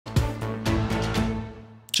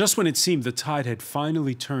Just when it seemed the tide had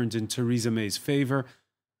finally turned in Theresa May's favour,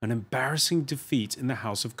 an embarrassing defeat in the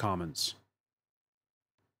House of Commons.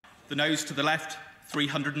 The noes to the left,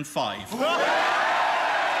 305.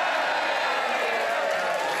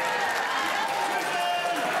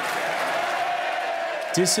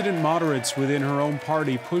 Dissident moderates within her own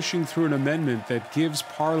party pushing through an amendment that gives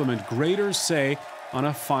Parliament greater say on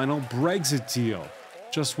a final Brexit deal.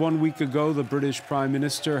 Just 1 week ago, the British Prime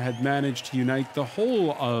Minister had managed to unite the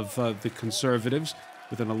whole of the Conservatives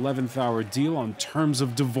with an 11th hour deal on terms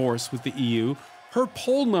of divorce with the EU. Her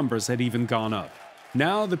poll numbers had even gone up.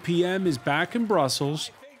 Now the PM is back in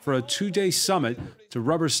Brussels for a 2-day summit to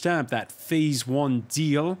rubber stamp that Phase 1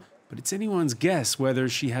 deal, but it's anyone's guess whether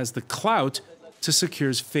she has the clout to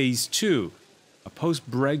secure Phase 2, a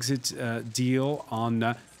post-Brexit deal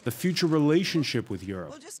on the future relationship with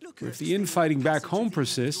Europe. If the infighting back home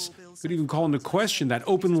persists, could even call into question that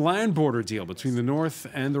open land border deal between the North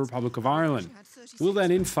and the Republic of Ireland. Will that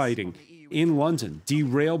infighting in London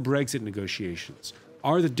derail Brexit negotiations?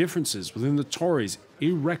 Are the differences within the Tories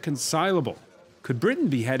irreconcilable? Could Britain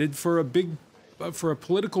be headed for a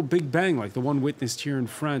political big bang like the one witnessed here in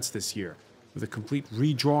France this year, with a complete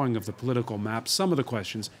redrawing of the political map? Some of the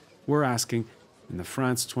questions we're asking in the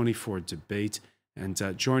France 24 debate.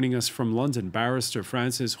 And joining us from London, Barrister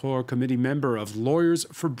Francis Hoare, committee member of Lawyers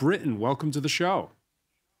for Britain. Welcome to the show.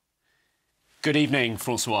 Good evening,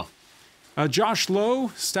 Francois. Josh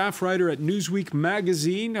Lowe, staff writer at Newsweek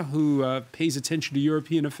magazine, who pays attention to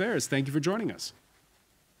European affairs. Thank you for joining us.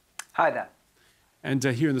 Hi there. And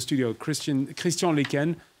here in the studio, Christian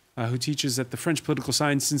Liken, who teaches at the French Political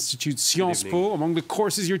Science Institute Sciences Po. Among the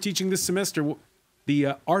courses you're teaching this semester,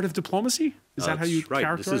 the art of diplomacy? Is that how you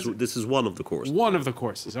characterize it? This is one of the courses. One of the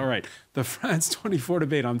courses, all right. The France 24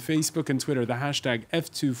 debate on Facebook and Twitter, the hashtag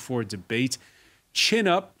F24debate. Chin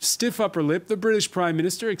up, stiff upper lip, the British Prime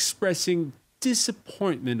Minister expressing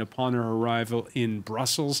disappointment upon her arrival in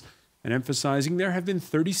Brussels and emphasizing there have been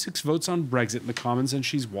 36 votes on Brexit in the Commons and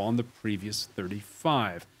she's won the previous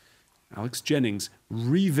 35. Alex Jennings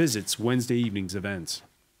revisits Wednesday evening's events.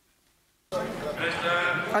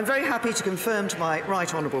 I'm very happy to confirm to my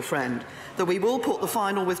right honourable friend that we will put the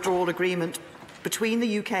final withdrawal agreement between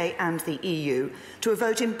the UK and the EU to a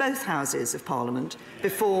vote in both houses of Parliament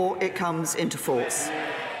before it comes into force.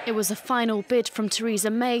 It was a final bid from Theresa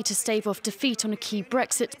May to stave off defeat on a key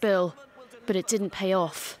Brexit bill, but it didn't pay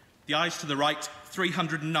off. The ayes to the right,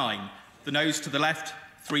 309. The noes to the left,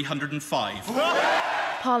 305.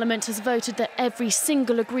 Parliament has voted that every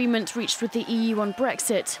single agreement reached with the EU on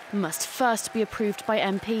Brexit must first be approved by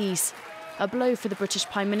MPs. A blow for the British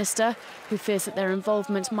Prime Minister, who fears that their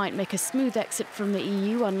involvement might make a smooth exit from the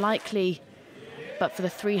EU unlikely. But for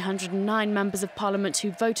the 309 members of Parliament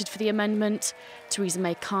who voted for the amendment, Theresa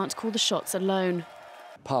May can't call the shots alone.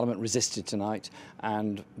 Parliament resisted tonight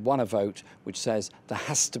and won a vote which says there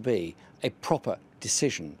has to be a proper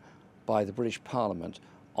decision by the British Parliament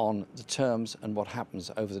on the terms and what happens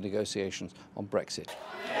over the negotiations on Brexit.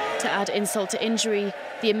 To add insult to injury,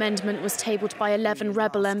 the amendment was tabled by 11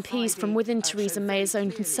 rebel MPs from within Theresa May's own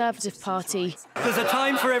Conservative Party. There's a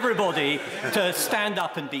time for everybody to stand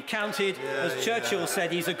up and be counted. As Churchill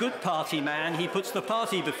said, he's a good party man. He puts the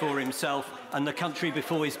party before himself and the country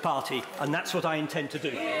before his party, and that's what I intend to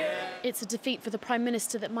do. It's a defeat for the Prime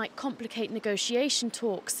Minister that might complicate negotiation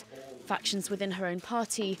talks. Factions within her own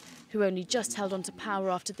party, who only just held on to power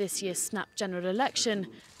after this year's snap general election,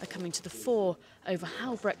 are coming to the fore over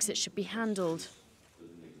how Brexit should be handled.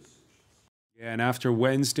 And after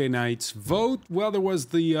Wednesday night's vote, well, there was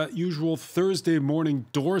the usual Thursday morning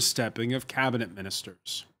doorstepping of cabinet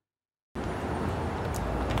ministers. Mr.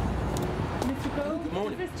 Gove, good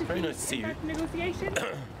morning. Very nice to see you. Negotiations?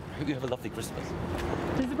 I hope you have a lovely Christmas.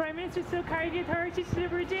 Does the Prime Minister still carry the authority to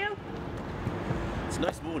deliver a deal? It's a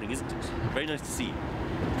nice morning, isn't it? Very nice to see you. Is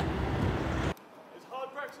hard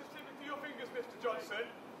Brexit slipping through your fingers, Mr. Johnson?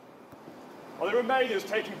 Are the Remainers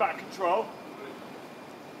taking back control?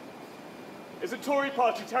 Is the Tory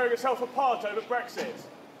party tearing itself apart over Brexit?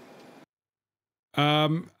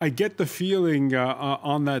 I get the feeling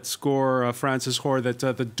on that score, Francis Hoare, that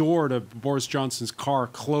the door to Boris Johnson's car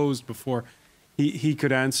closed before he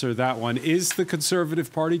could answer that one. Is the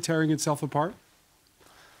Conservative Party tearing itself apart?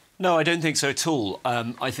 No, I don't think so at all.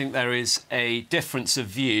 I think there is a difference of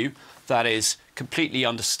view that is completely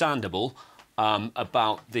understandable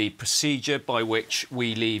about the procedure by which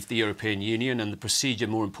we leave the European Union and the procedure,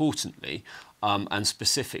 more importantly, and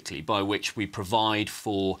specifically, by which we provide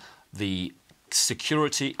for the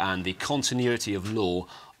security and the continuity of law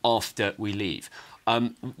after we leave.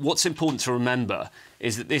 What's important to remember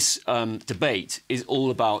is that this debate is all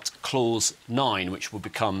about Clause 9, which will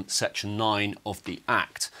become Section 9 of the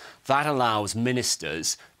Act. That allows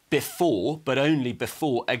ministers before, but only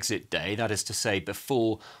before exit day, that is to say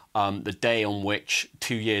before the day on which,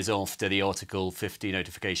 2 years after the Article 50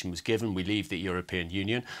 notification was given, we leave the European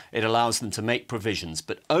Union. It allows them to make provisions,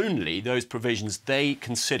 but only those provisions they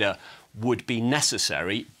consider would be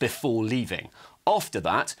necessary before leaving. After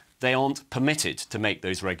that, they aren't permitted to make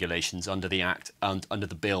those regulations under the Act and under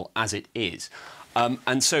the bill as it is.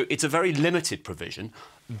 And so it's a very limited provision.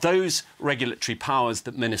 Those regulatory powers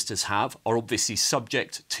that ministers have are obviously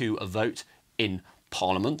subject to a vote in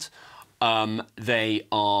Parliament. They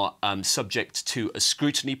are subject to a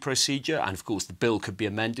scrutiny procedure, and of course the bill could be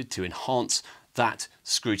amended to enhance that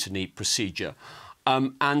scrutiny procedure.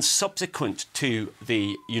 And subsequent to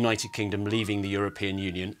the United Kingdom leaving the European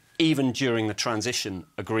Union, even during the transition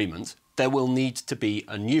agreement, there will need to be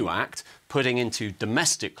a new act putting into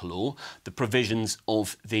domestic law the provisions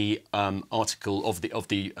of the article of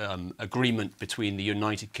the agreement between the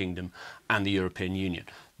United Kingdom and the European Union.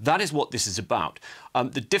 That is what this is about.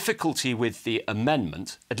 The difficulty with the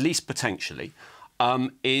amendment, at least potentially,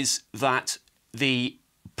 is that the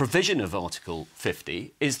provision of Article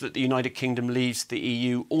 50 is that the United Kingdom leaves the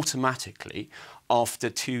EU automatically after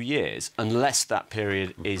 2 years, unless that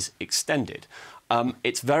period is extended.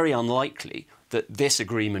 It's very unlikely that this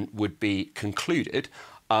agreement would be concluded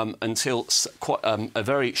until a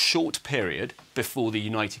very short period before the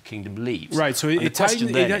United Kingdom leaves. Right, so it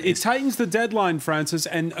tightens the deadline, Francis,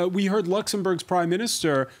 and we heard Luxembourg's Prime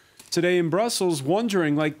Minister today in Brussels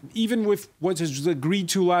wondering, like, even with what was agreed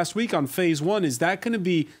to last week on phase 1, is that going to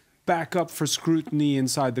be back up for scrutiny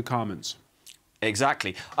inside the Commons?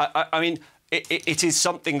 Exactly. I mean, it is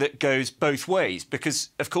something that goes both ways because,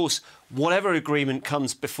 of course, whatever agreement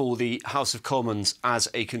comes before the House of Commons as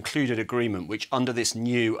a concluded agreement, which under this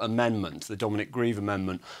new amendment, the Dominic Grieve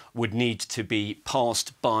Amendment, would need to be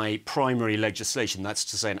passed by primary legislation, that's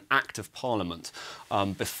to say an Act of Parliament,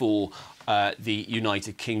 before the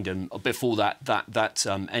United Kingdom, before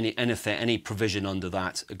any provision under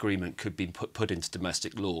that agreement could be put into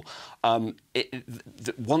domestic law.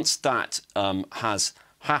 Once that has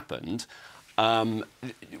happened,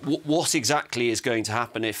 what exactly is going to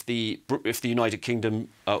happen if the United Kingdom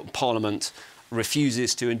Parliament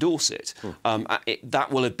refuses to endorse it?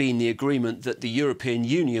 That will have been the agreement that the European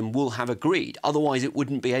Union will have agreed. Otherwise, it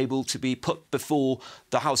wouldn't be able to be put before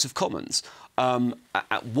the House of Commons.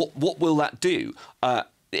 What will that do?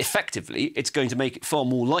 Effectively, it's going to make it far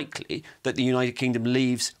more likely that the United Kingdom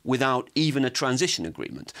leaves without even a transition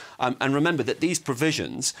agreement. And remember that these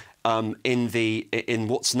provisions in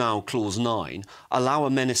what's now Clause 9 allow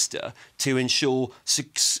a minister to ensure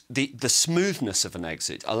the smoothness of an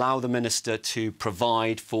exit, allow the minister to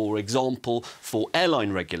provide, for example, for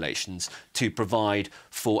airline regulations, to provide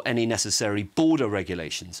for any necessary border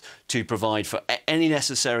regulations, to provide for any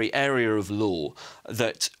necessary area of law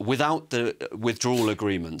that, without the withdrawal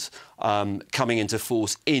agreement coming into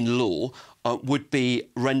force in law, would be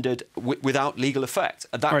rendered without legal effect.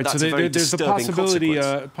 That's so there's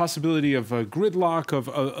the possibility of a gridlock,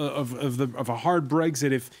 of a hard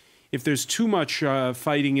Brexit if there's too much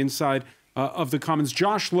fighting inside of the Commons.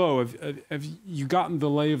 Josh Lowe, have you gotten the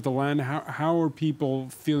lay of the land? How are people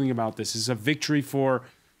feeling about this? Is it a victory for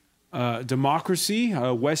democracy,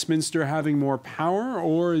 Westminster having more power,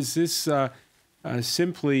 or is this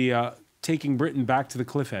simply taking Britain back to the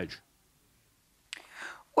cliff edge?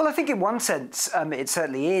 Well, I think in one sense it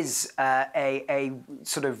certainly is a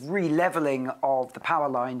sort of re-levelling of the power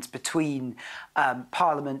lines between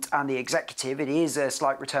Parliament and the executive. It is a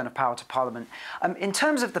slight return of power to Parliament. In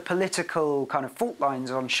terms of the political kind of fault lines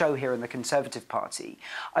on show here in the Conservative Party,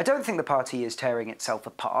 I don't think the party is tearing itself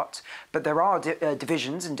apart, but there are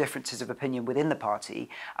divisions and differences of opinion within the party.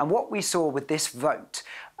 And what we saw with this vote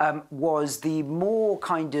was the more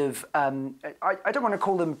kind of, I don't want to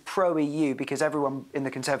call them pro-EU because everyone in the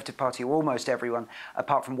Conservative Party, or almost everyone,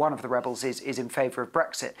 apart from one of the rebels, is in favour of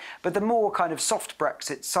Brexit. But the more kind of soft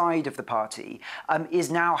Brexit side of the party is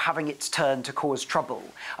now having its turn to cause trouble.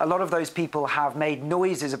 A lot of those people have made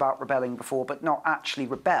noises about rebelling before, but not actually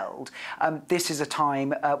rebelled. This is a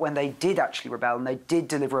time when they did actually rebel and they did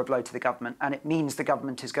deliver a blow to the government, and it means the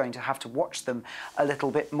government is going to have to watch them a little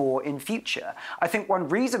bit more in future. I think one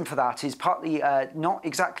reason for that is partly not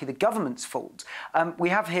exactly the government's fault. We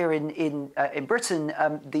have here in Britain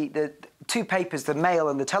the two papers, the Mail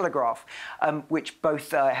and the Telegraph, which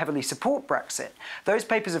both heavily support Brexit. Those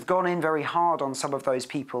papers have gone in very hard on some of those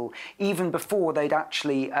people even before they'd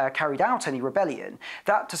actually carried out any rebellion.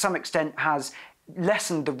 That, to some extent, has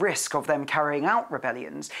lessened the risk of them carrying out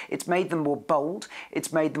rebellions. It's made them more bold,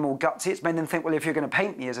 it's made them more gutsy, it's made them think, well, if you're going to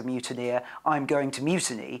paint me as a mutineer, I'm going to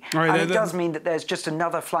mutiny. Right, and it does mean that there's just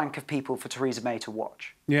another flank of people for Theresa May to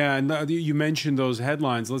watch. Yeah, and you mentioned those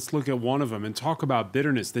headlines. Let's look at one of them and talk about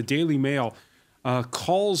bitterness. The Daily Mail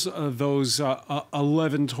calls those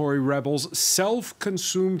 11 Tory rebels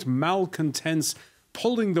self-consumed malcontents,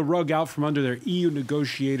 pulling the rug out from under their EU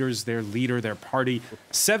negotiators, their leader, their party,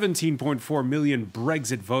 17.4 million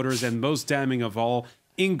Brexit voters, and most damning of all,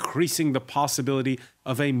 increasing the possibility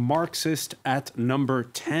of a Marxist at number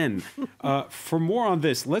 10. For more on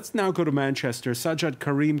this, let's now go to Manchester. Sajjad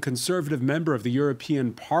Karim, Conservative member of the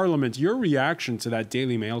European Parliament. Your reaction to that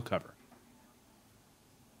Daily Mail cover?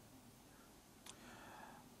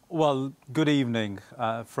 Well, good evening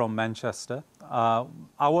from Manchester.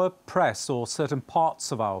 Our press, or certain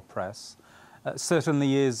parts of our press,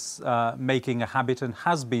 certainly is making a habit, and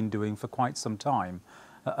has been doing for quite some time,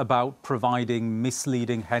 about providing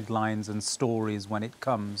misleading headlines and stories when it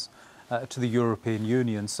comes to the European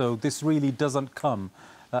Union. So this really doesn't come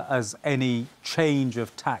as any change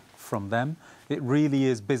of tack from them. It really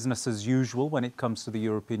is business as usual when it comes to the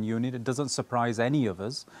European Union. It doesn't surprise any of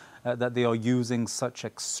us that they are using such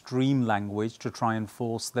extreme language to try and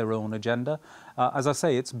force their own agenda. As I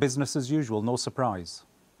say, it's business as usual, no surprise.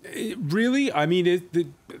 Really? I mean,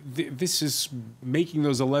 this is making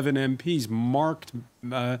those 11 MPs marked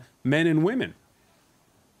men and women.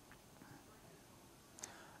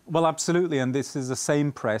 Well, absolutely, and this is the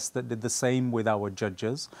same press that did the same with our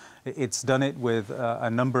judges. It's done it with a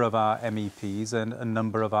number of our MEPs and a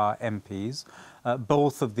number of our MPs.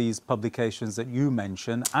 Both of these publications that you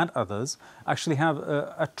mention and others actually have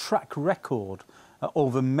a track record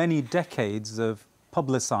over many decades of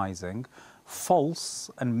publicising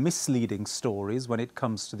false and misleading stories when it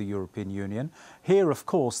comes to the European Union. Here, of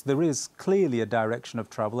course, there is clearly a direction of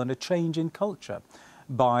travel and a change in culture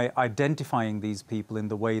by identifying these people in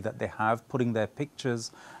the way that they have, putting their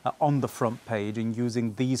pictures on the front page and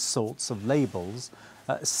using these sorts of labels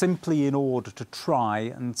simply in order to try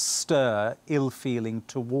and stir ill feeling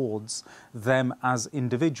towards them as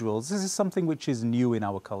individuals. This is something which is new in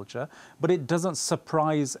our culture, but it doesn't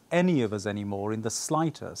surprise any of us anymore in the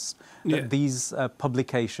slightest that these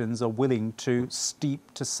publications are willing to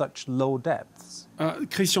steep to such low depths.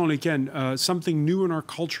 Christian Lequen, something new in our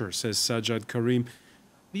culture, says Sajjad Karim.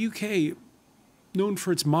 The UK, known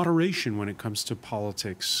for its moderation when it comes to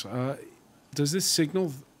politics, does this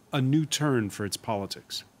signal a new turn for its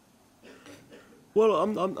politics? Well,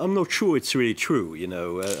 I'm not sure it's really true. You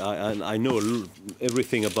know, I know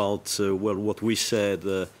everything about what we said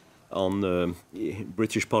on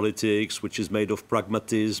British politics, which is made of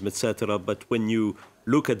pragmatism, etc. But when you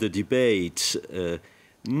look at the debate,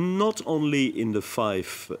 not only in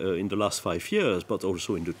the last 5 years, but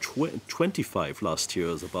also in the 25 last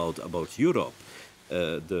years about Europe.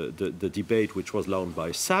 The debate which was launched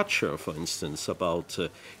by Thatcher, for instance, about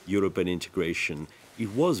European integration,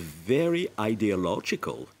 it was very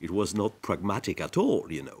ideological. It was not pragmatic at all,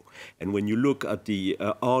 you know. And when you look at the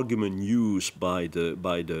argument used by the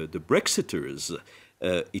Brexiters,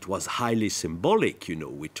 it was highly symbolic, you know.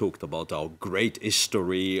 We talked about our great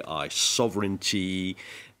history, our sovereignty,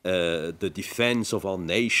 the defense of our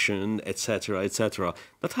nation, etc., etc.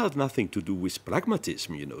 That had nothing to do with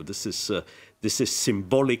pragmatism, you know. This is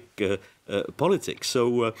symbolic politics.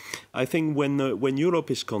 So I think when Europe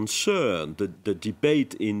is concerned, the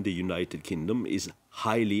debate in the United Kingdom is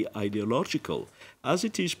highly ideological, as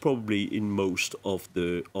it is probably in most of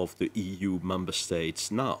the EU member states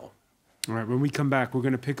now. All right, when we come back, we're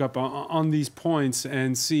going to pick up on these points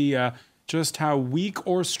and see just how weak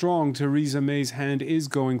or strong Theresa May's hand is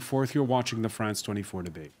going forth. You're watching the France 24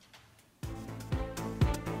 debate.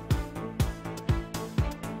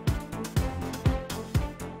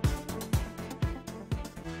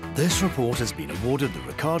 This report has been awarded the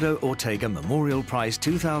Ricardo Ortega Memorial Prize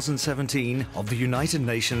 2017 of the United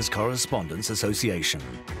Nations Correspondents Association.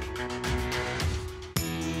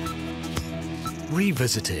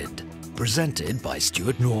 Revisited, presented by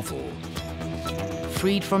Stuart Norval.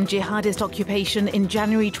 Freed from jihadist occupation in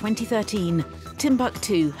January 2013,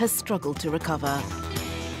 Timbuktu has struggled to recover.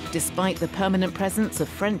 Despite the permanent presence of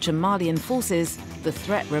French and Malian forces, the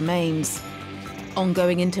threat remains.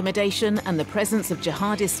 Ongoing intimidation and the presence of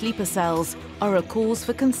jihadist sleeper cells are a cause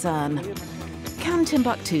for concern. Can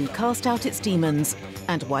Timbuktu cast out its demons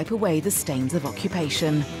and wipe away the stains of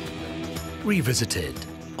occupation? Revisited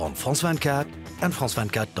on France 24 and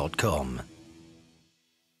France24.com.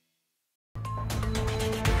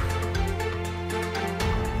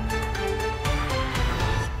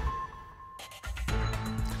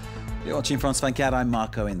 You're watching France 24, I'm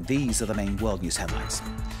Marco, and these are the main world news headlines.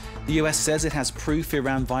 The US says it has proof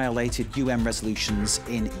Iran violated UN resolutions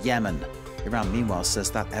in Yemen. Iran, meanwhile,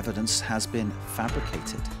 says that evidence has been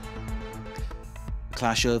fabricated. A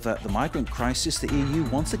clash over the migrant crisis, the EU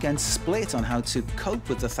once again split on how to cope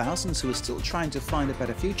with the thousands who are still trying to find a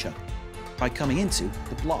better future by coming into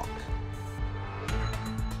the bloc.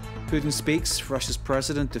 Putin speaks, Russia's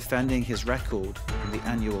president defending his record in the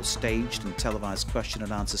annual staged and televised question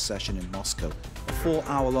and answer session in Moscow. A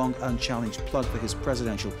 4-hour-long unchallenged plug for his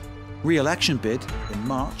presidential re-election bid in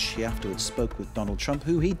March. He afterwards spoke with Donald Trump,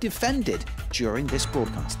 who he defended during this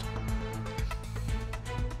broadcast.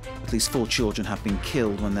 At least 4 children have been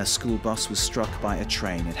killed when their school bus was struck by a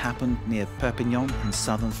train. It happened near Perpignan in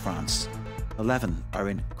southern France. 11 are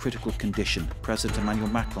in critical condition. President Emmanuel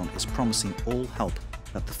Macron is promising all help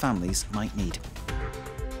that the families might need.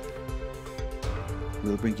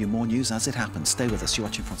 We'll bring you more news as it happens. Stay with us. You're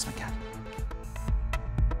watching France 24.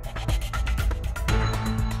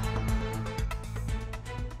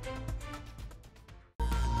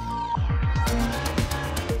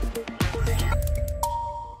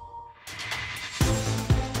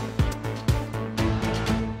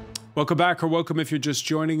 Welcome back, or welcome if you're just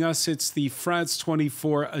joining us. It's the France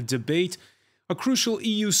 24 debate, a crucial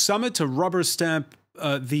EU summit to rubber stamp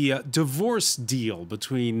the divorce deal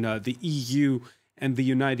between the EU and the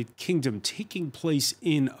United Kingdom taking place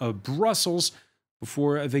in Brussels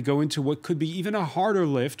before they go into what could be even a harder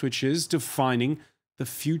lift, which is defining the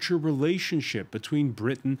future relationship between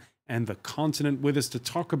Britain and the continent. With us to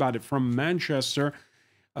talk about it from Manchester,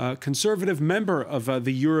 Conservative member of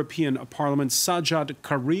the European Parliament, Sajjad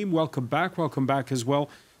Karim. Welcome back. Welcome back as well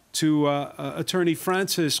to attorney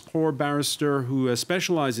Francis Hoare, barrister who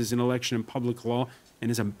specializes in election and public law and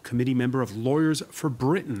is a committee member of Lawyers for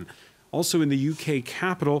Britain. Also in the UK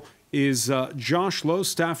capital is Josh Lowe,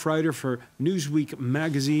 staff writer for Newsweek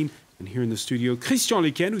magazine. And here in the studio, Christian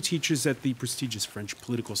Lequen, who teaches at the prestigious French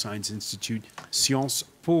Political Science Institute, Sciences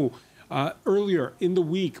Po. Earlier in the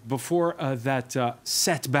week, before that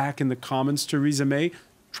setback in the Commons, Theresa May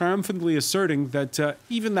triumphantly asserting that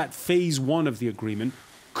even that phase 1 of the agreement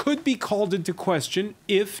could be called into question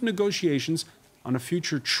if negotiations on a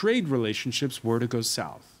future trade relationships were to go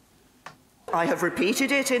south. I have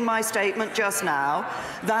repeated it in my statement just now,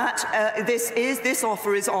 that this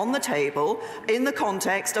offer is on the table in the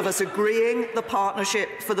context of us agreeing the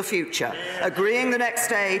partnership for the future, agreeing the next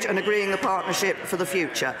stage and agreeing the partnership for the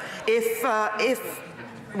future. If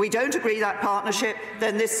we don't agree that partnership,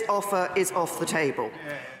 then this offer is off the table.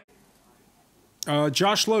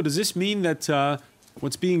 Josh Lowe, does this mean that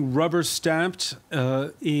what's being rubber stamped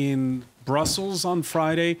in Brussels on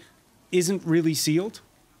Friday isn't really sealed?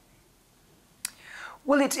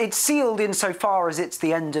 Well, it's sealed insofar as it's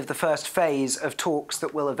the end of the first phase of talks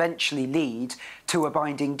that will eventually lead to a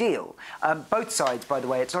binding deal. Both sides, by the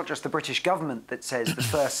way, it's not just the British government that says the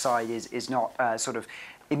first side is not sort of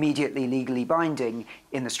immediately legally binding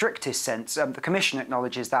in the strictest sense. The Commission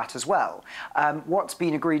acknowledges that as well. What's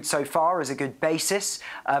been agreed so far is a good basis.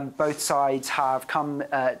 Both sides have come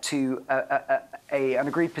to an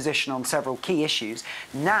agreed position on several key issues.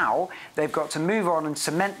 Now they've got to move on and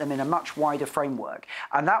cement them in a much wider framework.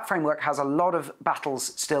 And that framework has a lot of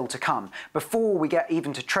battles still to come. Before we get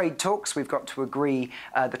even to trade talks, we've got to agree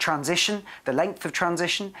the transition, the length of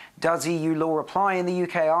transition. Does EU law apply in the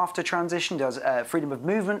UK after transition? Does freedom of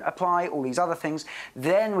movement apply? All these other things.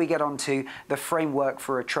 Then we get on to the framework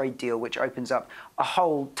for a trade deal, which opens up a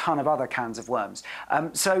whole ton of other cans of worms.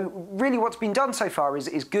 So really what's been done so far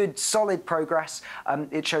is good, solid progress.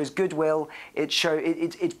 It shows goodwill.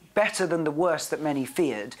 It's better than the worst that many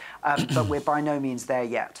feared, but we're by no means there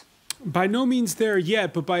yet. By no means there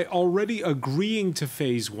yet, but by already agreeing to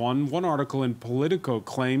phase 1, one article in Politico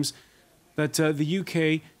claims that the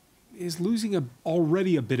UK is losing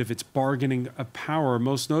already a bit of its bargaining power,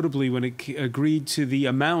 most notably when it agreed to the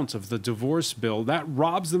amount of the divorce bill. That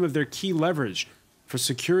robs them of their key leverage for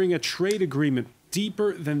securing a trade agreement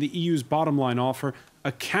deeper than the EU's bottom line offer,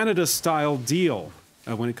 a Canada-style deal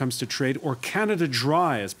when it comes to trade, or Canada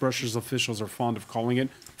Dry, as Brussels officials are fond of calling it.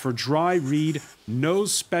 For dry, read no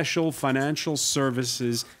special financial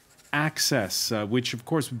services access, which of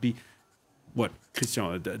course would be, what, Christian,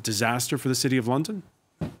 a disaster for the City of London?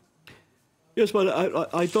 Yes,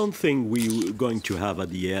 but I don't think we're going to have at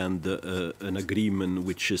the end an agreement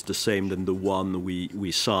which is the same than the one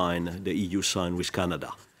we sign, the EU signed with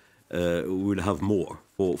Canada. We'll have more,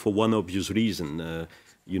 for one obvious reason.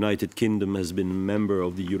 United Kingdom has been a member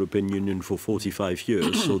of the European Union for 45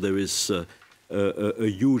 years, so there is a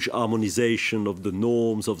huge harmonization of the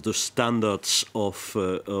norms, of the standards of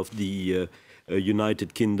the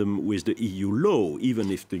United Kingdom with the EU law,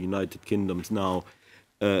 even if the United Kingdom's now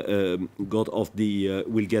will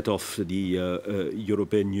get off the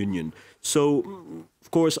European Union. So,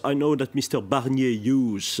 of course, I know that Mr. Barnier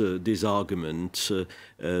used this argument.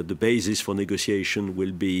 The basis for negotiation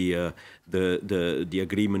will be the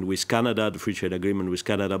agreement with Canada, the free trade agreement with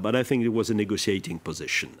Canada, but I think it was a negotiating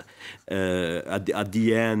position. At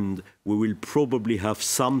the end, we will probably have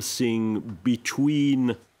something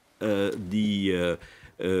between the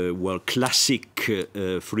classic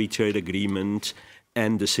free trade agreement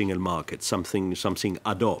and the single market, something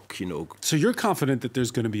ad hoc, you know. So you're confident that there's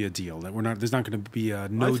going to be a deal, that there's not going to be a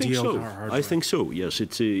no deal? So. I think so. Yes,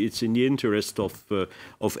 it's in the interest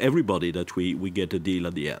of everybody that we get a deal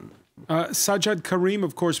at the end. Sajjad Karim,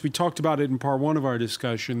 of course, we talked about it in part one of our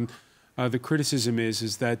discussion. The criticism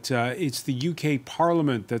is that it's the UK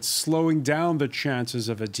Parliament that's slowing down the chances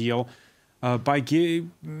of a deal by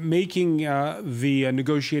making the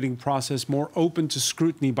negotiating process more open to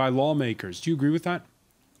scrutiny by lawmakers. Do you agree with that?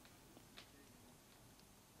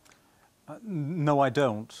 No, I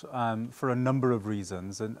don't, for a number of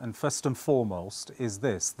reasons. And first and foremost is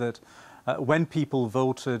this, that when people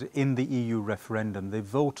voted in the EU referendum, they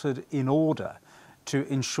voted in order to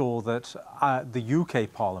ensure that the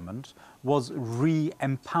UK Parliament was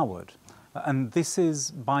re-empowered. And this is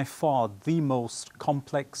by far the most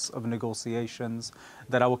complex of negotiations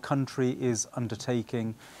that our country is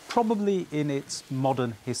undertaking, probably in its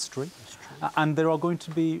modern history. And there are going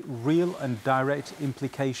to be real and direct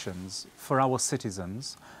implications for our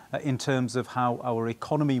citizens in terms of how our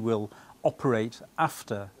economy will operate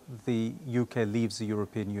after the UK leaves the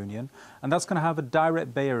European Union, and that's going to have a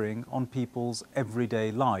direct bearing on people's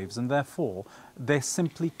everyday lives, and therefore there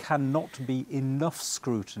simply cannot be enough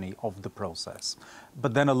scrutiny of the process.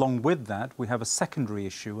 But then along with that, we have a secondary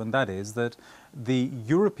issue, and that is that the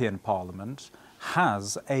European Parliament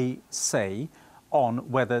has a say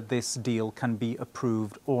on whether this deal can be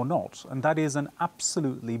approved or not, and that is an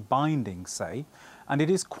absolutely binding say. And it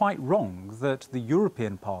is quite wrong that the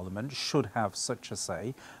European Parliament should have such a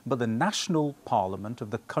say, but the national parliament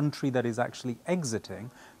of the country that is actually exiting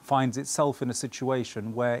finds itself in a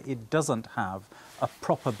situation where it doesn't have a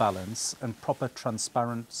proper balance and proper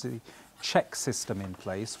transparency check system in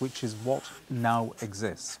place, which is what now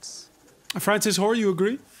exists. Francis Hoare, you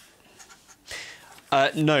agree?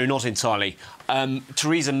 No, not entirely.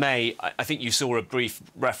 Theresa May, I think you saw a brief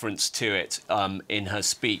reference to it in her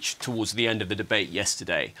speech towards the end of the debate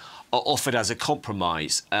yesterday, offered as a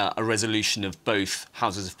compromise a resolution of both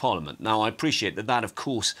Houses of Parliament. Now, I appreciate that, of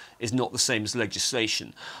course, is not the same as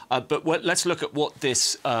legislation. But let's look at what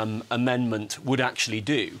this amendment would actually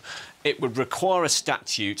do. It would require a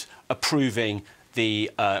statute approving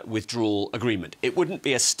the withdrawal agreement. It wouldn't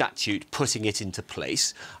be a statute putting it into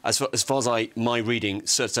place. As far as my reading,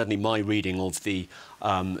 certainly my reading of the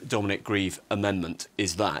Dominic Grieve amendment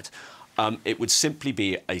is that. It would simply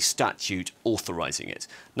be a statute authorising it.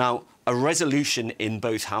 Now, a resolution in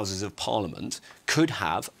both Houses of Parliament could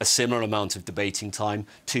have a similar amount of debating time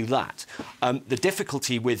to that. The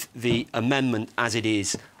difficulty with the amendment as it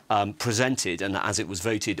is presented and as it was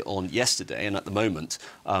voted on yesterday, and at the moment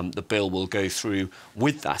the bill will go through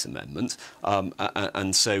with that amendment,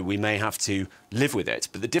 and so we may have to live with it.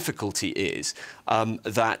 But the difficulty is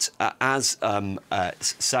that, as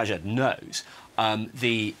Sajjad knows,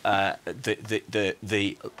 the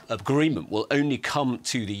agreement will only come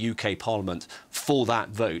to the UK Parliament for that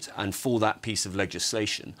vote and for that piece of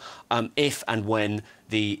legislation if and when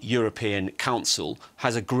the European Council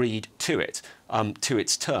has agreed to it, to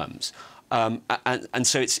its terms. And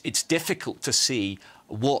so it's difficult to see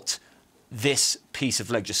what this piece of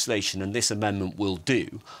legislation and this amendment will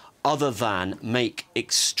do, other than make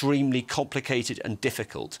extremely complicated and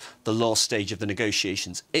difficult the last stage of the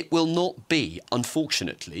negotiations. It will not be,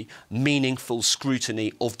 unfortunately, meaningful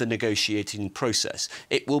scrutiny of the negotiating process.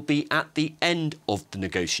 It will be at the end of the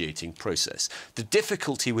negotiating process. The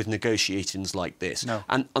difficulty with negotiations like this,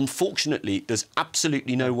 and unfortunately there's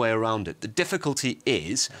absolutely no way around it, the difficulty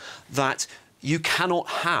is that you cannot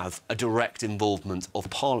have a direct involvement of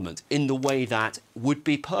Parliament in the way that would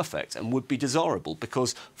be perfect and would be desirable,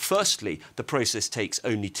 because firstly, the process takes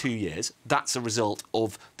only 2 years. That's a result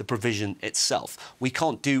of the provision itself. We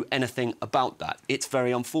can't do anything about that. It's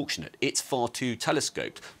very unfortunate. It's far too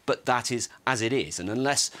telescoped, but that is as it is. And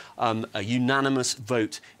unless a unanimous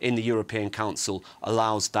vote in the European Council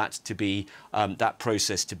allows that to be that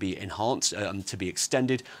process to be enhanced, to be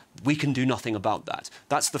extended, we can do nothing about that.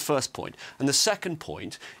 That's the first point. And the second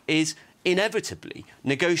point is inevitably,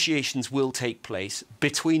 negotiations will take place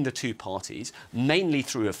between the two parties, mainly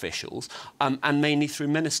through officials and mainly through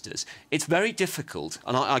ministers. It's very difficult,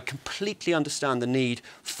 and I completely understand the need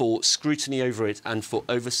for scrutiny over it and for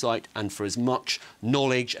oversight and for as much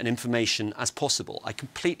knowledge and information as possible. I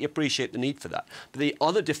completely appreciate the need for that. But the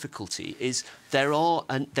other difficulty is there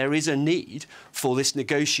is a need for this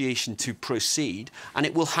negotiation to proceed, and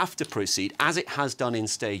it will have to proceed, as it has done in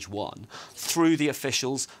stage one, through the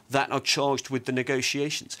officials that are charged with the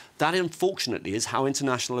negotiations. That, unfortunately, is how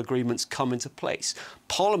international agreements come into place.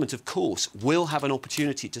 Parliament, of course, will have an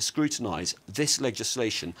opportunity to scrutinise this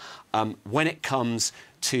legislation when it comes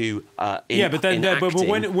to when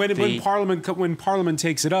Parliament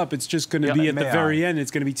takes it up, it's just going to be at the very end.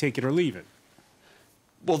 It's going to be take it or leave it.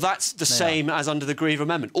 Well, that's the same as under the Grieve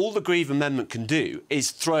Amendment. All the Grieve Amendment can do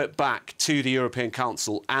is throw it back to the European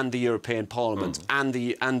Council and the European Parliament and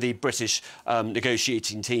the British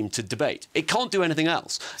negotiating team to debate. It can't do anything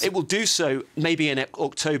else. It will do so maybe in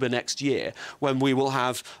October next year, when we will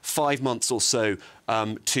have 5 months or so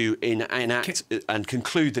to enact and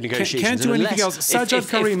conclude the negotiations. Can't do anything else. Sajjad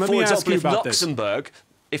Karim, let me ask you about this.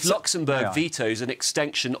 If Luxembourg vetoes an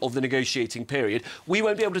extension of the negotiating period, we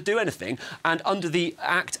won't be able to do anything. And under the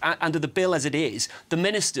Act, under the bill as it is, the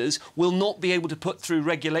ministers will not be able to put through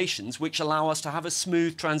regulations which allow us to have a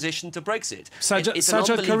smooth transition to Brexit.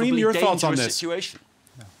 Sajjad Karim, your thoughts on this? Situation.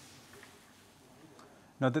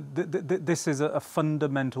 No, this is a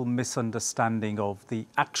fundamental misunderstanding of the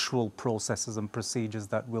actual processes and procedures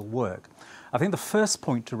that will work. I think the first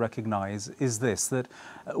point to recognise is this, that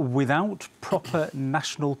without proper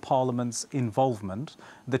national parliaments' involvement,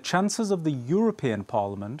 the chances of the European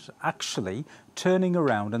Parliament actually turning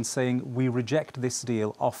around and saying we reject this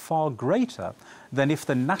deal are far greater than if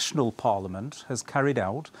the national parliament has carried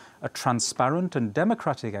out a transparent and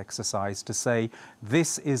democratic exercise to say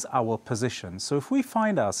this is our position. So if we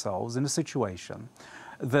find ourselves in a situation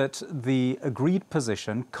that the agreed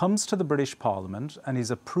position comes to the British Parliament and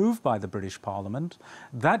is approved by the British Parliament,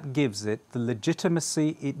 that gives it the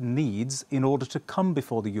legitimacy it needs in order to come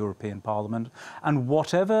before the European Parliament. And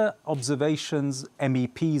whatever observations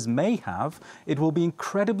MEPs may have, it will be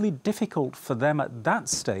incredibly difficult for them at that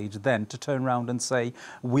stage then to turn around and say,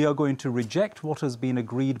 we are going to reject what has been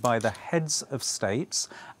agreed by the heads of states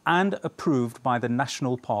and approved by the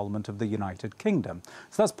National Parliament of the United Kingdom.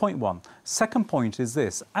 So that's point one. Second point is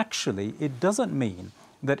this. Actually, it doesn't mean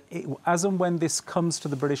that as and when this comes to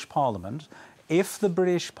the British Parliament, if the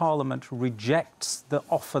British Parliament rejects the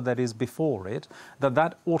offer that is before it,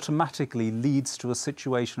 that automatically leads to a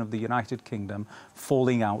situation of the United Kingdom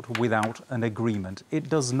falling out without an agreement. It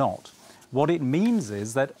does not. What it means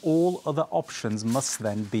is that all other options must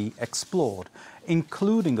then be explored,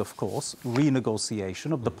 including, of course,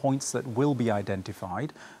 renegotiation of the points that will be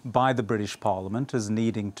identified by the British Parliament as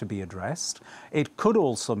needing to be addressed. It could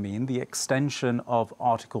also mean the extension of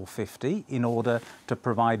Article 50 in order to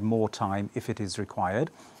provide more time if it is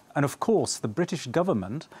required. And of course, the British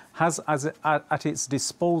government has at its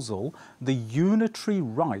disposal the unitary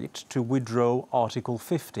right to withdraw Article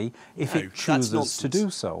 50 if it chooses to do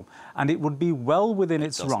so. And it would be well within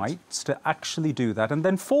its rights to actually do that. And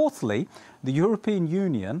then fourthly, the European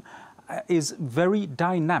Union is very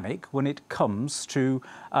dynamic when it comes to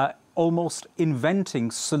almost inventing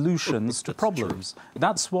solutions to problems.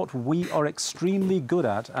 That's what we are extremely good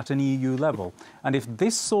at an EU level. And if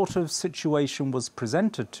this sort of situation was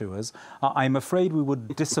presented to us, I'm afraid we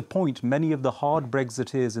would disappoint many of the hard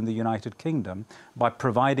Brexiteers in the United Kingdom by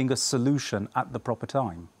providing a solution at the proper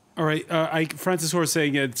time. All right. Francis Hoare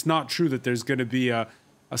saying it's not true that there's going to be a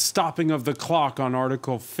stopping of the clock on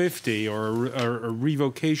Article 50 or a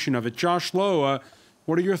revocation of it. Josh Lowe,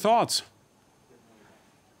 what are your thoughts?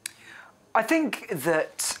 I think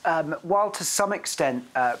that while to some extent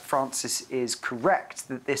Francis is correct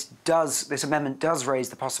that this amendment does raise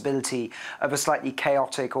the possibility of a slightly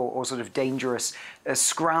chaotic or sort of dangerous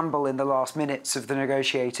scramble in the last minutes of the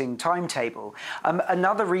negotiating timetable.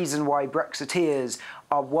 Another reason why Brexiteers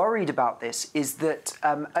are worried about this is that,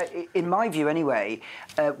 in my view anyway,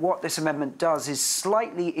 what this amendment does is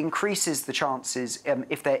slightly increases the chances,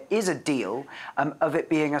 if there is a deal, of it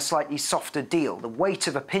being a slightly softer deal. The weight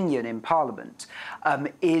of opinion in Parliament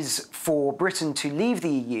is for Britain to leave the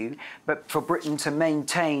EU, but for Britain to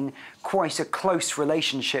maintain quite a close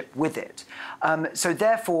relationship with it. So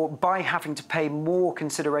therefore, by having to pay more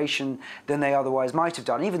consideration than they otherwise might have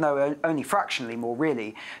done, even though only fractionally more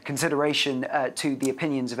really, consideration to the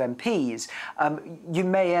opinions of MPs, you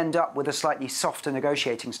may end up with a slightly softer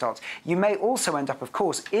negotiating stance. You may also end up, of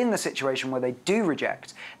course, in the situation where they do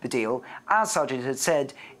reject the deal. As Sajjad had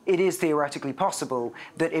said, it is theoretically possible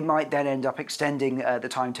that it might then end up extending the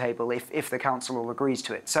timetable if the Council all agrees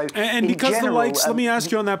to it. So, and because general, the likes, let me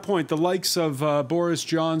ask you on that point, the likes of Boris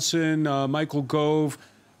Johnson, Michael Gove,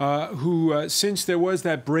 who, since there was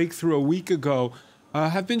that breakthrough a week ago,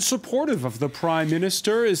 have been supportive of the Prime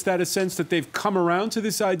Minister. Is that a sense that they've come around to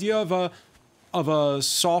this idea of a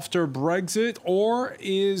softer Brexit, or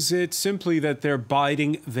is it simply that they're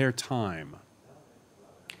biding their time?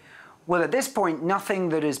 Well, at this point, nothing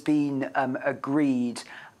that has been agreed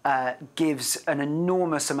gives an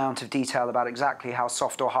enormous amount of detail about exactly how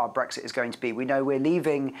soft or hard Brexit is going to be. We know we're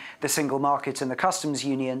leaving the single market and the customs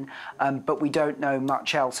union, but we don't know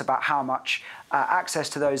much else about how much access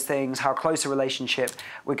to those things, how close a relationship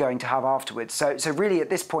we're going to have afterwards. So really, at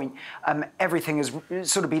this point, everything has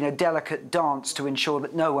sort of been a delicate dance to ensure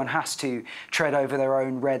that no one has to tread over their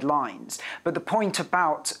own red lines. But the point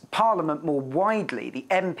about Parliament more widely, the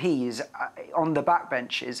MPs on the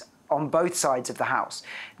backbenches, on both sides of the House,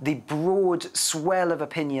 the broad swell of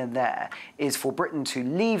opinion there is for Britain to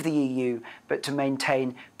leave the EU, but to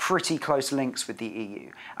maintain pretty close links with the EU.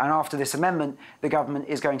 And after this amendment, the government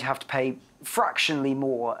is going to have to pay fractionally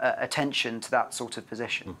more attention to that sort of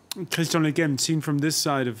position. Christian, again, seen from this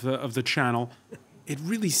side of the channel, it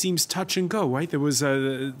really seems touch and go, right? There was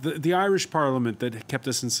the Irish Parliament that kept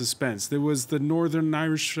us in suspense. There was the Northern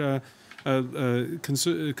Irish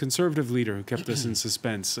conservative leader who kept us in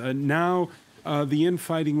suspense. Now, the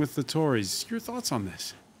infighting with the Tories. Your thoughts on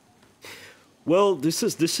this? Well, this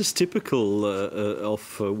is typical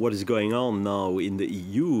of what is going on now in the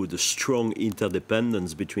EU, the strong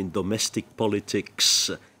interdependence between domestic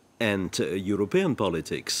politics and European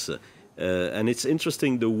politics. And it's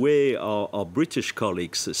interesting the way our British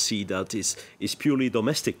colleagues see that is purely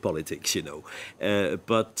domestic politics, you know.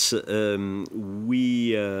 But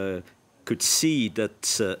we could see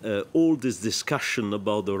that all this discussion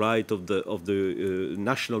about the right of the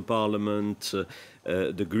national parliament,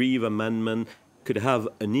 the Grieve Amendment, could have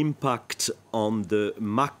an impact on the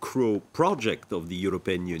macro project of the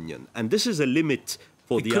European Union, and this is a limit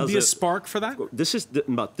for the other. It could be a spark for that.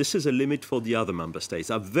 But this is a limit for the other member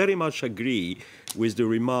states. I very much agree with the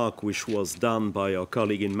remark which was done by our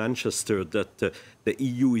colleague in Manchester that the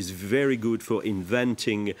EU is very good for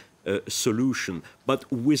inventing solution,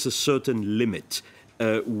 but with a certain limit.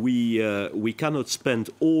 We cannot spend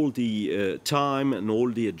all the time and all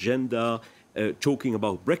the agenda talking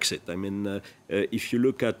about Brexit. I mean, if you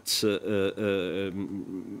look at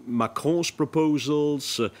Macron's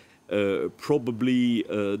proposals, probably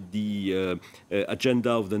the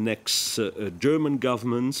agenda of the next German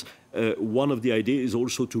government, one of the ideas is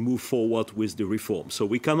also to move forward with the reform. So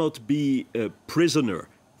we cannot be a prisoner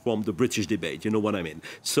from the British debate, you know what I mean?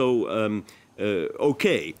 So,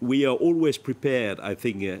 okay, we are always prepared, I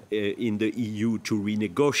think, in the EU to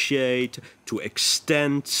renegotiate, to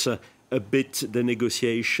extend a bit the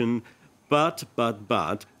negotiation, but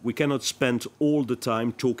we cannot spend all the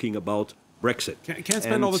time talking about Brexit. Can't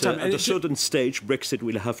spend all the time. At a certain stage, Brexit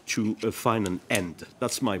will have to find an end.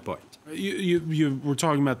 That's my point. You were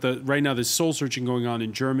talking about right now there's soul searching going on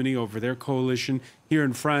in Germany over their coalition. Here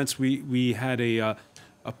in France, we had a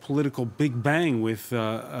political big bang with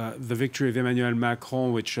the victory of Emmanuel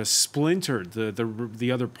Macron, which splintered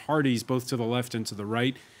the other parties, both to the left and to the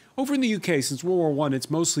right. Over in the UK, since World War I, it's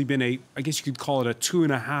mostly been I guess you could call it a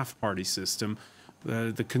 2.5-party system.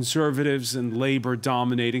 The Conservatives and Labour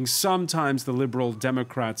dominating, sometimes the Liberal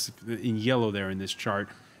Democrats in yellow there in this chart,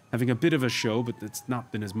 having a bit of a show, but that's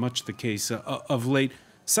not been as much the case of late.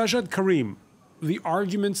 Sajjad Karim, the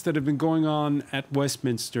arguments that have been going on at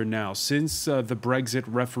Westminster now since the Brexit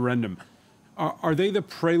referendum, are they the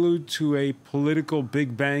prelude to a political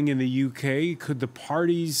big bang in the UK? Could the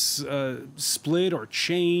parties split or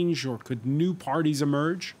change, or could new parties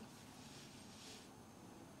emerge?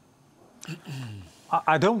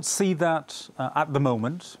 I don't see that at the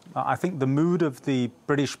moment. I think the mood of the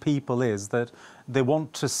British people is that they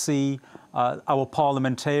want to see our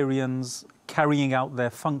parliamentarians carrying out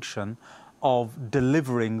their function of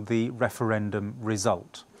delivering the referendum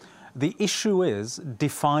result. The issue is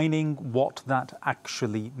defining what that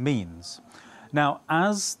actually means. Now,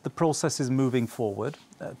 as the process is moving forward,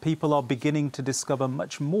 people are beginning to discover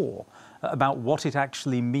much more about what it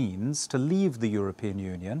actually means to leave the European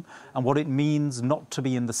Union and what it means not to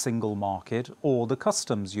be in the single market or the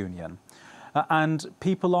customs union. And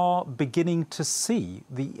people are beginning to see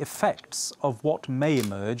the effects of what may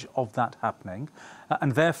emerge of that happening,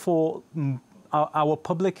 and therefore our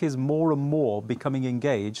public is more and more becoming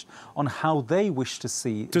engaged on how they wish to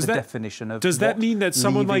see the definition of does that mean that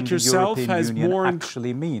someone like yourself has more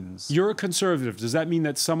actually means. You're a conservative. Does that mean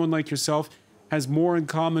that someone like yourself has more in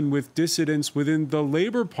common with dissidents within the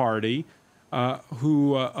Labour Party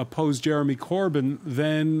who oppose Jeremy Corbyn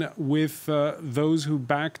than with those who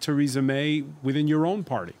back Theresa May within your own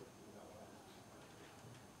party?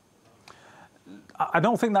 I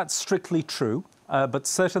don't think that's strictly true. But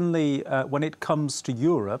certainly when it comes to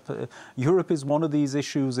Europe, Europe is one of these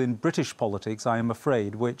issues in British politics, I am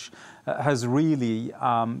afraid, which has really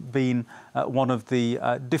been one of the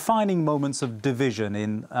defining moments of division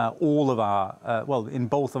in all of our, well, in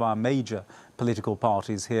both of our major political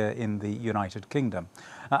parties here in the United Kingdom.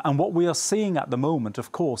 And what we are seeing at the moment,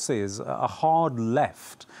 of course, is a hard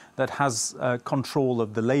left that has control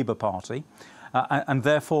of the Labour Party. And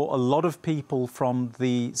therefore, a lot of people from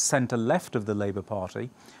the centre-left of the Labour Party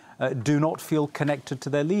do not feel connected to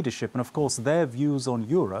their leadership. And of course, their views on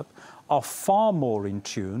Europe are far more in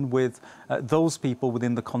tune with those people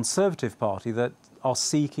within the Conservative Party that are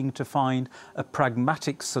seeking to find a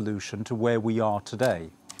pragmatic solution to where we are today.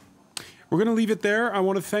 We're going to leave it there. I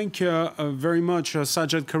want to thank very much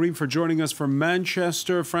Sajjad Karim for joining us from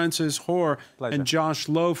Manchester, Francis Hoare and Josh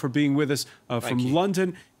Lowe for being with us from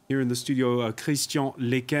London. Here in the studio, Christian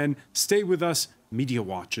Lequen. Stay with us. Media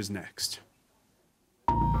Watch is next.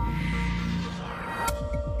 And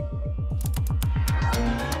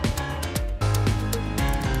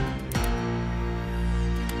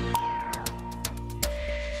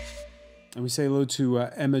we say hello to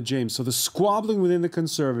Emma James. So the squabbling within the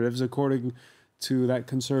Conservatives, according to that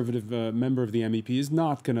Conservative member of the MEP, is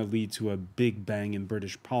not going to lead to a big bang in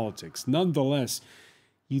British politics. Nonetheless,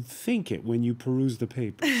 you'd think it when you peruse the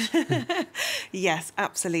papers. Yes,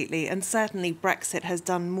 absolutely. And certainly Brexit has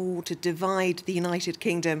done more to divide the United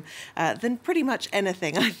Kingdom than pretty much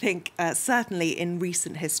anything, I think, certainly in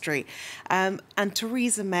recent history. And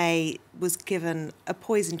Theresa May was given a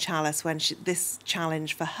poison chalice when this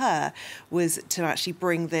challenge for her was to actually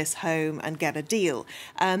bring this home and get a deal.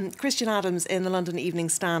 Christian Adams in the London Evening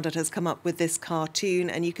Standard has come up with this cartoon,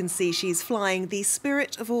 and you can see she's flying the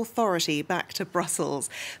spirit of authority back to Brussels.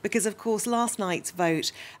 Because, of course, last night's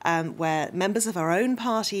vote, where members of her own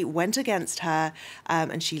party went against her,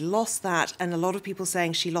 and she lost that, and a lot of people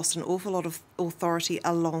saying she lost an awful lot of authority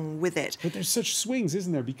along with it. But there's such swings,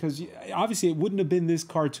 isn't there? Because obviously it wouldn't have been this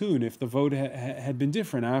cartoon if the vote had been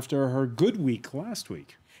different after her good week last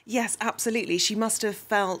week. Yes, absolutely. She must have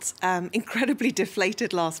felt incredibly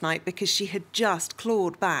deflated last night because she had just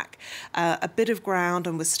clawed back a bit of ground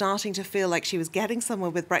and was starting to feel like she was getting somewhere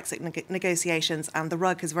with Brexit negotiations, and the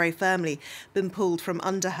rug has very firmly been pulled from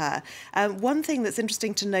under her. One thing that's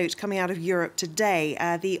interesting to note coming out of Europe today,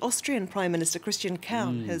 the Austrian Prime Minister Christian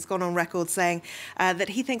Kern has gone on record saying that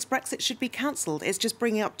he thinks Brexit should be cancelled. It's just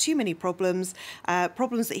bringing up too many problems,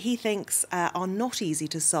 problems that he thinks are not easy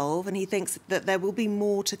to solve, and he thinks that there will be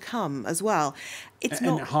more to come as well.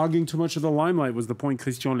 And hogging too much of the limelight was the point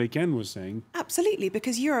Christian Lequen was saying. Absolutely,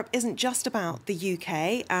 because Europe isn't just about the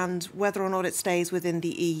UK and whether or not it stays within the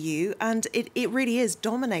EU, and it really is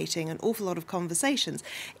dominating an awful lot of conversations.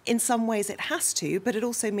 In some ways it has to, but it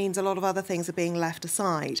also means a lot of other things are being left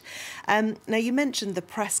aside. Now, you mentioned the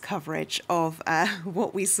press coverage of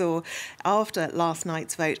what we saw after last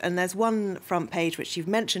night's vote, and there's one front page which you've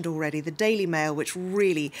mentioned already, the Daily Mail, which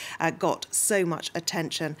really got so much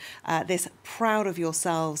attention. This proud of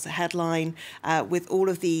yourselves headline with all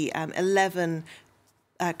of the 11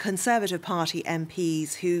 Conservative Party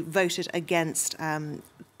MPs who voted against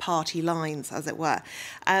party lines, as it were.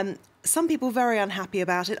 Some people very unhappy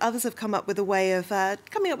about it. Others have come up with a way of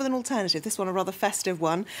coming up with an alternative. This one, a rather festive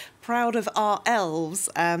one. Proud of our elves,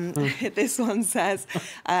 this one says.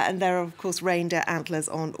 And there are, of course, reindeer antlers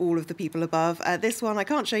on all of the people above. This one, I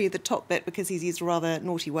can't show you the top bit because he's used a rather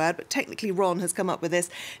naughty word, but technically Ron has come up with this.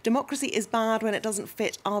 Democracy is bad when it doesn't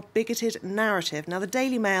fit our bigoted narrative. Now, the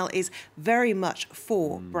Daily Mail is very much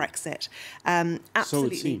for Brexit. Absolutely. So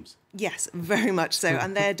it seems. Yes, very much so.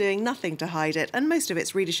 And they're doing nothing to hide it. And most of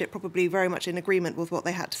its readership probably very much in agreement with what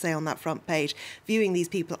they had to say on that front page, viewing these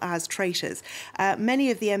people as traitors.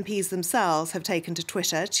 Many of the MPs themselves have taken to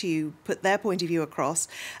Twitter to put their point of view across.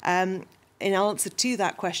 In answer to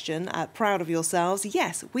that question, proud of yourselves,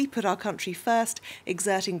 yes, we put our country first,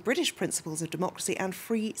 exerting British principles of democracy and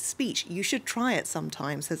free speech. You should try it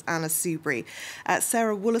sometime, says Anna Soubry.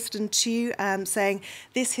 Sarah Wollaston too, saying,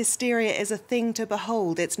 this hysteria is a thing to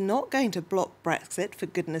behold. It's not going to block Brexit, for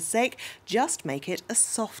goodness sake, just make it a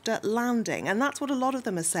softer landing. And that's what a lot of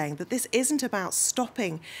them are saying, that this isn't about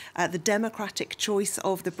stopping the democratic choice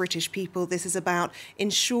of the British people. This is about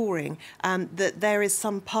ensuring that there is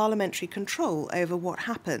some parliamentary control over what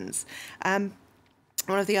happens.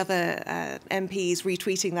 one of the other MPs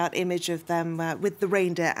retweeting that image of them with the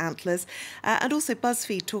reindeer antlers. And also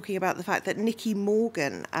BuzzFeed talking about the fact that Nicky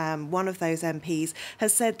Morgan, one of those MPs,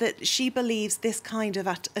 has said that she believes this kind of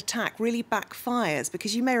attack really backfires,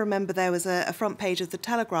 because you may remember there was a front page of the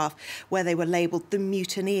Telegraph where they were labelled the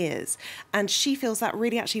mutineers. And she feels that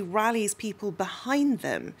really actually rallies people behind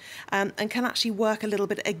them and can actually work a little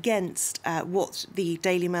bit against what the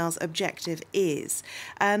Daily Mail's objective is.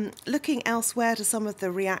 Looking elsewhere to some of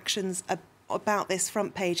the reactions about this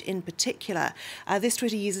front page in particular, this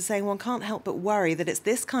Twitter user saying one can't help but worry that it's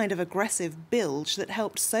this kind of aggressive bilge that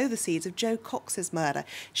helped sow the seeds of Jo Cox's murder.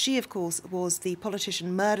 She, of course, was the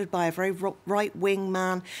politician murdered by a very right-wing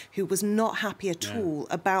man who was not happy at all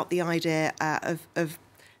about the idea of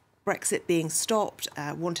Brexit being stopped,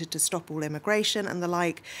 wanted to stop all immigration and the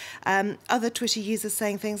like. Other Twitter users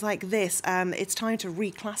saying things like this: it's time to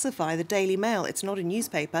reclassify the Daily Mail. It's not a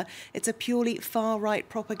newspaper, it's a purely far-right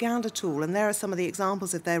propaganda tool. And there are some of the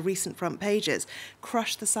examples of their recent front pages.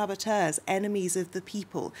 Crush the saboteurs, enemies of the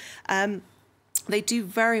people. They do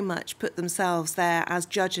very much put themselves there as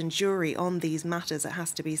judge and jury on these matters, it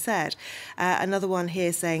has to be said. Another one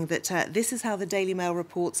here saying that this is how the Daily Mail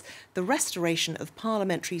reports the restoration of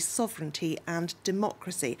parliamentary sovereignty and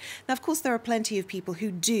democracy. Now, of course, there are plenty of people who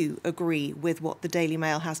do agree with what the Daily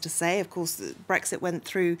Mail has to say. Of course, Brexit went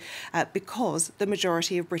through because the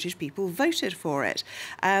majority of British people voted for it.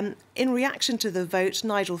 In reaction to the vote,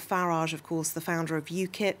 Nigel Farage, of course, the founder of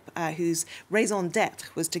UKIP, whose raison d'etre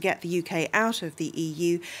was to get the UK out of the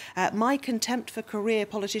EU. My contempt for career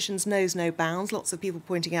politicians knows no bounds. Lots of people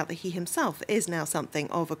pointing out that he himself is now something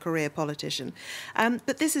of a career politician.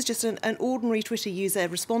 But this is just an ordinary Twitter user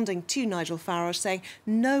responding to Nigel Farage saying,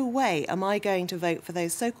 no way am I going to vote for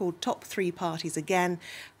those so-called top three parties again.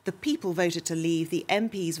 The people voted to leave, the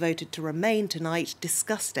MPs voted to remain tonight.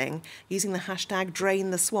 Disgusting. Using the hashtag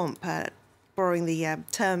 #DrainTheSwamp. Borrowing the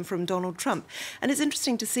term from Donald Trump. And it's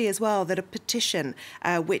interesting to see as well that a petition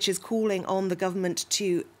which is calling on the government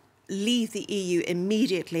to leave the EU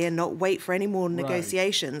immediately and not wait for any more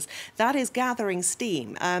negotiations, that is gathering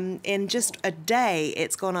steam. In just a day,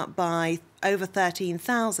 it's gone up by over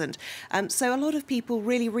 13,000. So a lot of people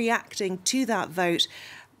really reacting to that vote.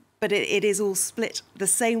 But it is all split the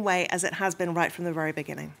same way as it has been right from the very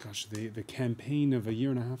beginning. Gosh, the campaign of a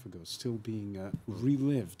year and a half ago is still being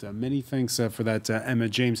relived. Many thanks for that, Emma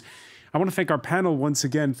James. I want to thank our panel once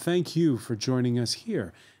again. Thank you for joining us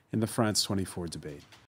here in the France 24 debate.